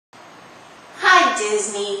Hi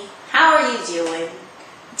Disney, how are you doing?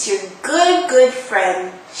 It's your good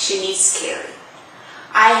friend, Shanice Carey.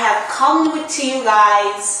 I have come to you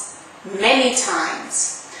guys many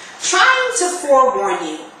times, trying to forewarn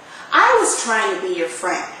you. I was trying to be your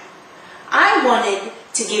friend. I wanted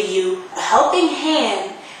to give you a helping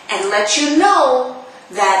hand and let you know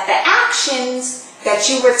that the actions that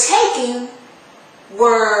you were taking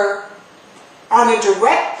were on a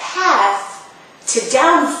direct path to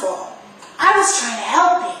downfall. I was trying to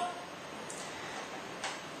help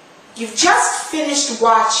you. You've just finished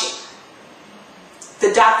watching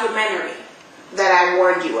the documentary that I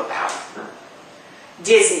warned you about.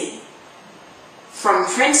 Disney, from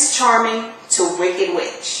Prince Charming to Wicked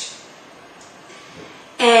Witch.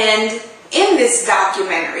 And in this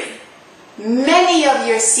documentary, many of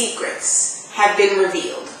your secrets have been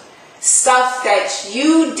revealed. Stuff that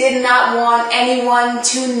you did not want anyone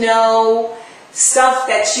to know, stuff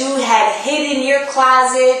that you had hid in your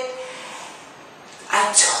closet.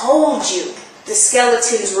 I told you the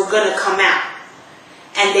skeletons were going to come out,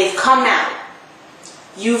 and they've come out.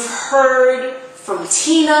 You've heard from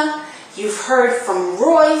Tina, you've heard from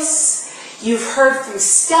Royce, you've heard from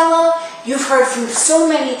Stella, you've heard from so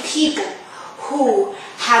many people who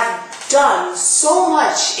have done so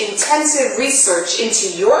much intensive research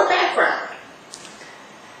into your background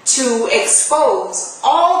to expose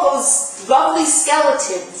all those lovely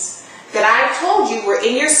skeletons that I told you were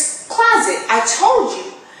in your closet. I told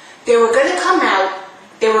you they were going to come out,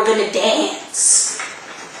 they were going to dance.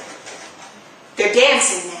 They're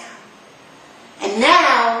dancing now. And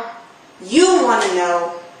now you want to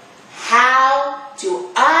know, how do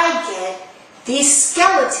I get these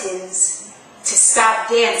skeletons to stop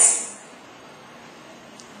dancing?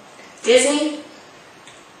 Disney,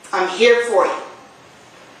 I'm here for you.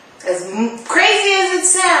 As crazy as it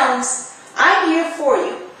sounds, I'm here for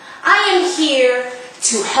you. I am here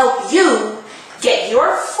to help you get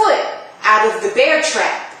your foot out of the bear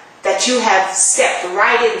trap that you have stepped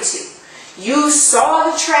right into. You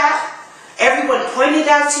saw the trap. Everyone pointed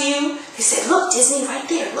out to you. They said, look, Disney, right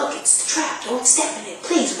there. Look, it's the trap. Don't step in it.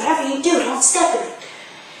 Please, whatever you do, don't step in it.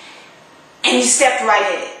 And you stepped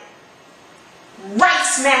right in it. Right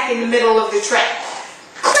smack in the middle of the trap.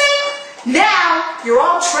 Cling! Now you're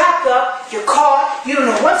all trapped up, you're caught, you don't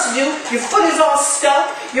know what to do, your foot is all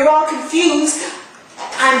stuck, you're all confused.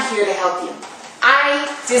 I'm here to help you. I,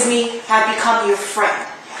 Disney, have become your friend,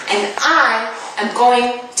 and I am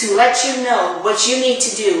going to let you know what you need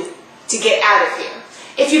to do to get out of here.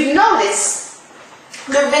 If you've noticed,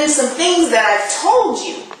 there have been some things that I've told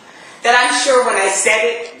you that I'm sure when I said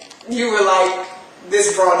it, you were like,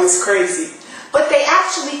 this broad is crazy. But they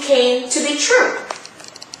actually came to be true.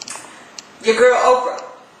 Your girl Oprah.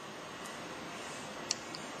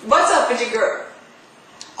 What's up with your girl?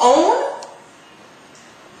 Own?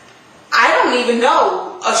 I don't even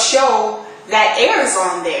know a show that airs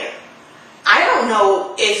on there. I don't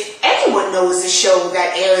know if anyone knows a show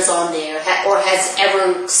that airs on there or has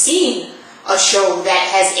ever seen a show that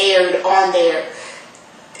has aired on there.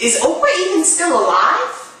 Is Oprah even still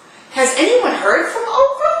alive? Has anyone heard from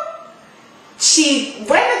Oprah? She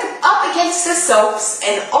went up against the soaps,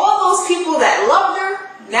 and all those people that loved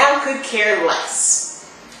her now could care less.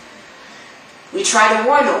 We tried to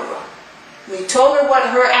warn Oprah. We told her what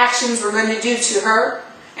her actions were going to do to her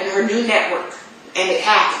and her new network, and it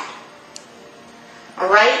happened.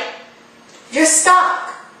 Alright? Just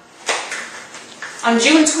stop. On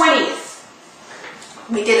June 20th,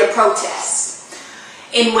 we did a protest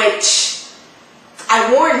in which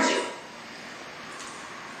I warned you.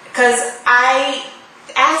 Because I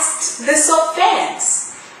asked the soap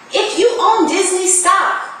fans, if you own Disney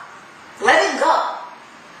stock, let it go.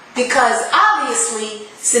 Because obviously,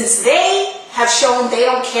 since they have shown they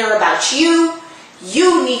don't care about you,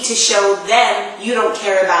 you need to show them you don't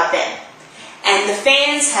care about them. And the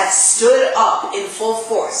fans have stood up in full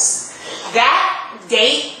force. That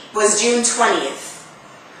date was June 20th.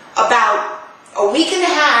 About a week and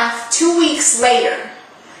a half, 2 weeks later,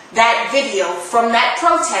 that video from that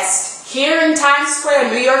protest here in Times Square,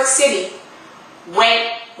 New York City,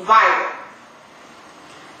 went viral.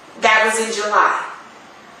 That was in July.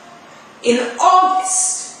 In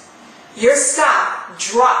August, your stock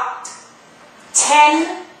dropped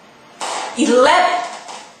 10, 11,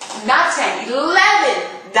 not 10,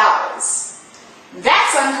 $11.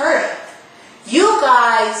 That's unheard of. You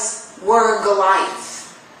guys were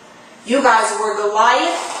Goliath. You guys were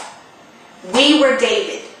Goliath. We were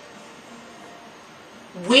David.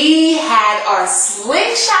 We had our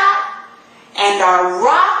slingshot and our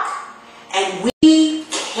rock, and we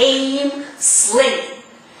came slinging.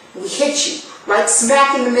 We hit you right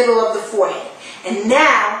smack in the middle of the forehead. And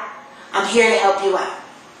now, I'm here to help you out.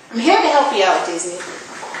 I'm here to help you out, Disney.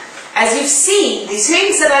 As you've seen, these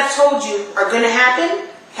things that I've told you are going to happen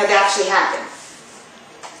have actually happened.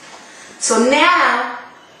 So now,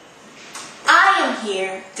 I am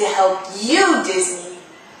here to help you, Disney,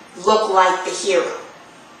 look like the hero.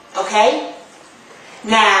 Okay?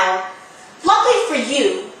 Now, luckily for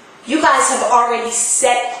you, you guys have already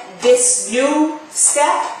set this new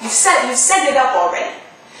step. You've set it up already.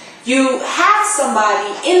 You have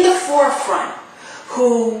somebody in the forefront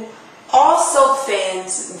who also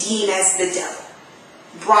fans deem as the devil,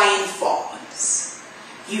 Brian Fawns.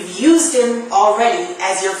 You've used him already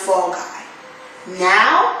as your fall guy.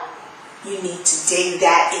 Now, you need to dig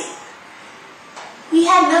that in. We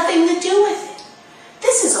had nothing to do with it.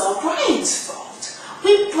 This is all Brian's fault.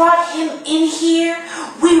 We brought him in here.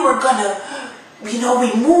 We were gonna, we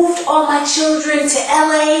moved all my children to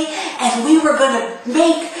LA and we were gonna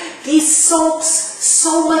make these soaps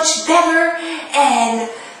so much better and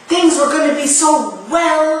things were gonna be so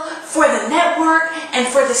well for the network and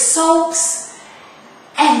for the soaps.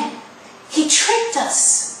 And he tricked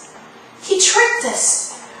us. He tricked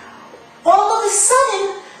us. All of a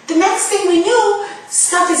sudden, the next thing we knew,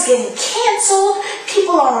 stuff is getting canceled.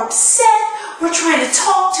 People are upset. We're trying to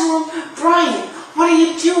talk to him. Brian, what are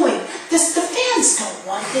you doing? The fans don't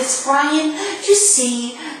want this, Brian. You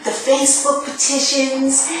see the Facebook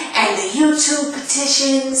petitions and the YouTube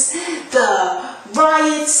petitions, the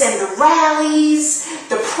riots and the rallies,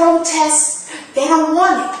 the protests. They don't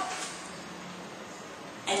want it.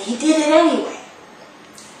 And he did it anyway.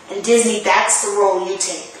 And Disney, that's the role you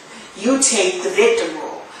take. You take the victim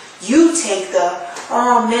role. You take the,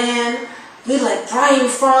 oh man, we let Brian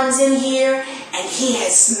Fawns in here and he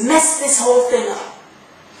has messed this whole thing up.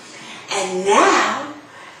 And now,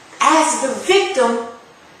 as the victim,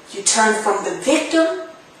 you turn from the victim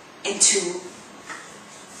into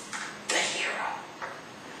the hero.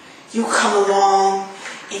 You come along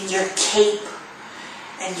in your cape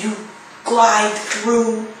and you glide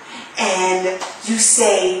through and you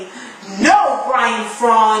say, no, Brian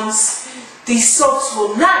Fawns, these soaps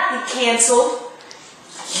will not be canceled.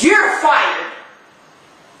 You're fired.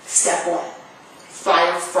 Step 1,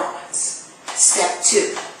 fire Fawns. Step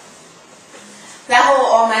 2, that whole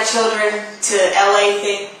all my children to LA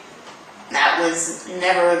thing, that was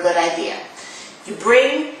never a good idea. You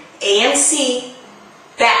bring AMC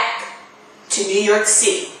back to New York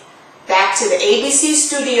City, back to the ABC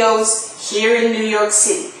studios here in New York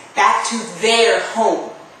City, back to their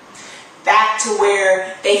home, back to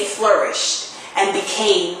where they flourished and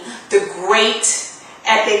became the great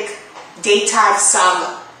epic daytime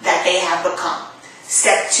saga that they have become.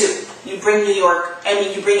 Step 2, you bring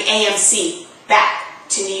you bring AMC back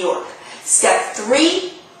to New York. Step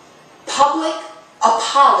 3, public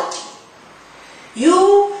apology.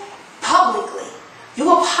 You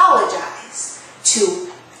apologize to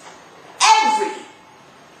every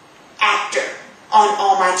actor on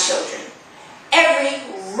All My Children, every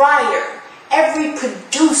writer, every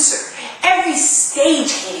producer, every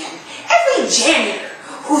stagehand, every janitor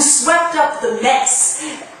who swept up the mess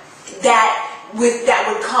that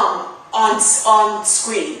would come on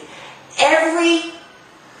screen. Every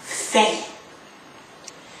fan.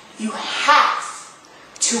 You have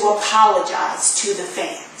to apologize to the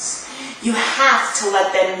fans. You have to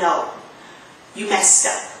let them know you messed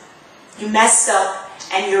up. You messed up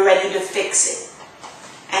and you're ready to fix it.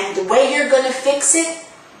 And the way you're going to fix it,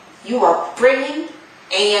 you are bringing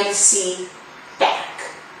AMC back.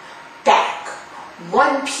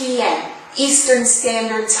 1 p.m. Eastern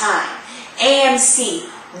Standard Time. AMC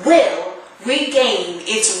will regain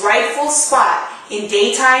its rightful spot in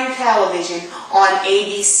daytime television on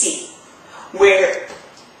ABC, where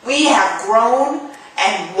we have grown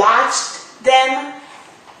and watched them,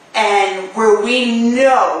 and where we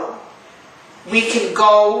know we can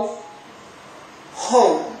go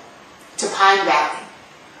home to Pine Valley,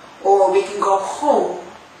 or we can go home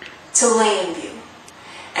to Landview,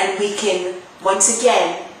 and we can once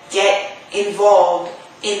again get involved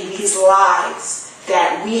in these lives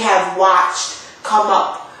that we have watched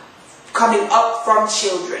coming up from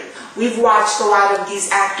children. We've watched a lot of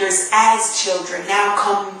these actors as children now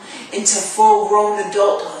come into full-grown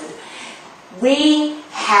adulthood. We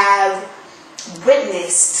have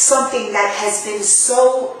witnessed something that has been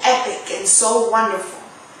so epic and so wonderful,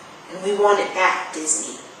 and we want it back,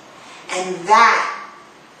 Disney. And that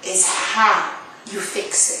is how you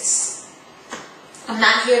fix this. I'm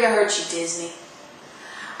not here to hurt you, Disney.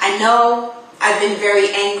 I know I've been very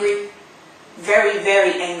angry, very,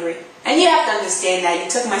 very angry. And you have to understand that. You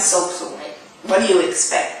took my soaps away. What do you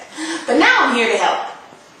expect? But now I'm here to help.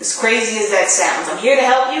 As crazy as that sounds, I'm here to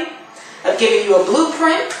help you. I've given you a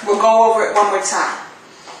blueprint. We'll go over it one more time.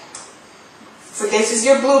 So this is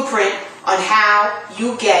your blueprint on how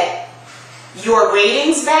you get your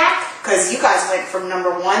ratings back, because you guys went from number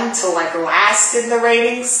 1 to like last in the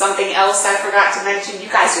ratings. Something else I forgot to mention, you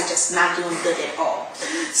guys are just not doing good at all.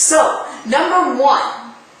 So, number 1,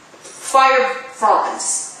 fire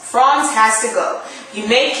Franz. Franz has to go. You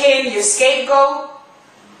make him your scapegoat,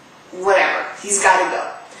 whatever, he's got to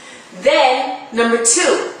go. Then, number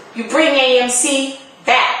 2, you bring AMC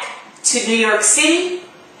back to New York City.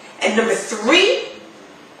 And number 3,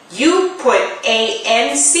 you put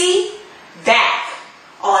ANC back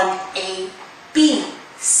on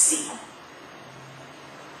ABC.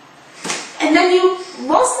 And then you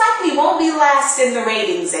most likely won't be last in the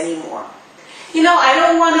ratings anymore. You know, I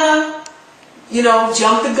don't want to,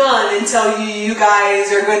 jump the gun and tell you you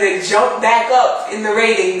guys are going to jump back up in the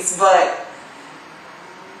ratings, but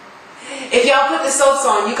if y'all put the soaps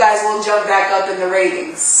on, you guys will jump back up in the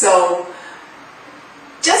ratings. So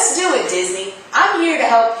just do it, Disney. I'm here to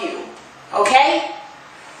help you, okay?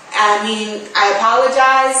 I mean, I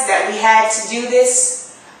apologize that we had to do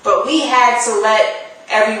this, but we had to let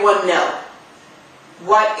everyone know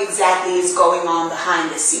what exactly is going on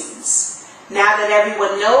behind the scenes. Now that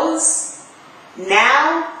everyone knows,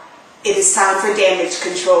 now it is time for damage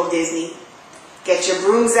control, Disney. Get your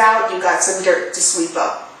brooms out, you got some dirt to sweep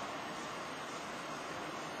up.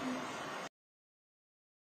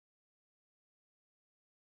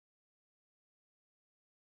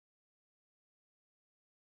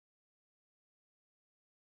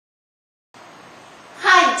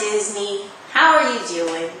 Hi Disney, how are you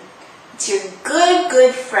doing? It's your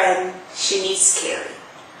good friend, Shanice Carey.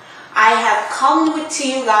 I have come to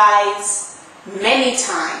you guys many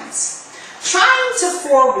times, trying to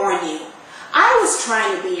forewarn you. I was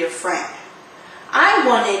trying to be your friend. I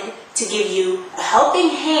wanted to give you a helping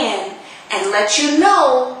hand and let you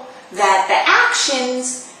know that the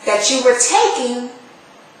actions that you were taking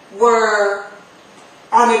were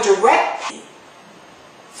on a direct path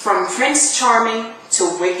from Prince Charming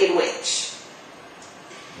to Wicked Witch.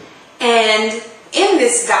 And in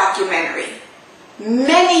this documentary,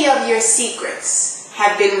 many of your secrets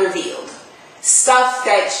have been revealed. Stuff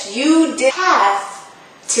that you did have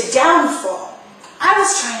to downfall. I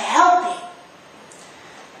was trying to help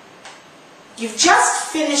you. You've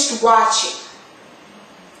just finished watching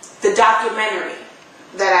the documentary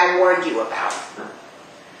that I warned you about.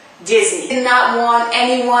 Disney did not want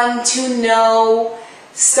anyone to know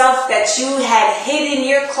stuff that you had hid in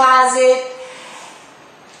your closet.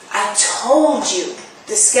 I told you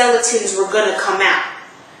the skeletons were going to come out.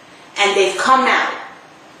 And they've come out.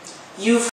 You've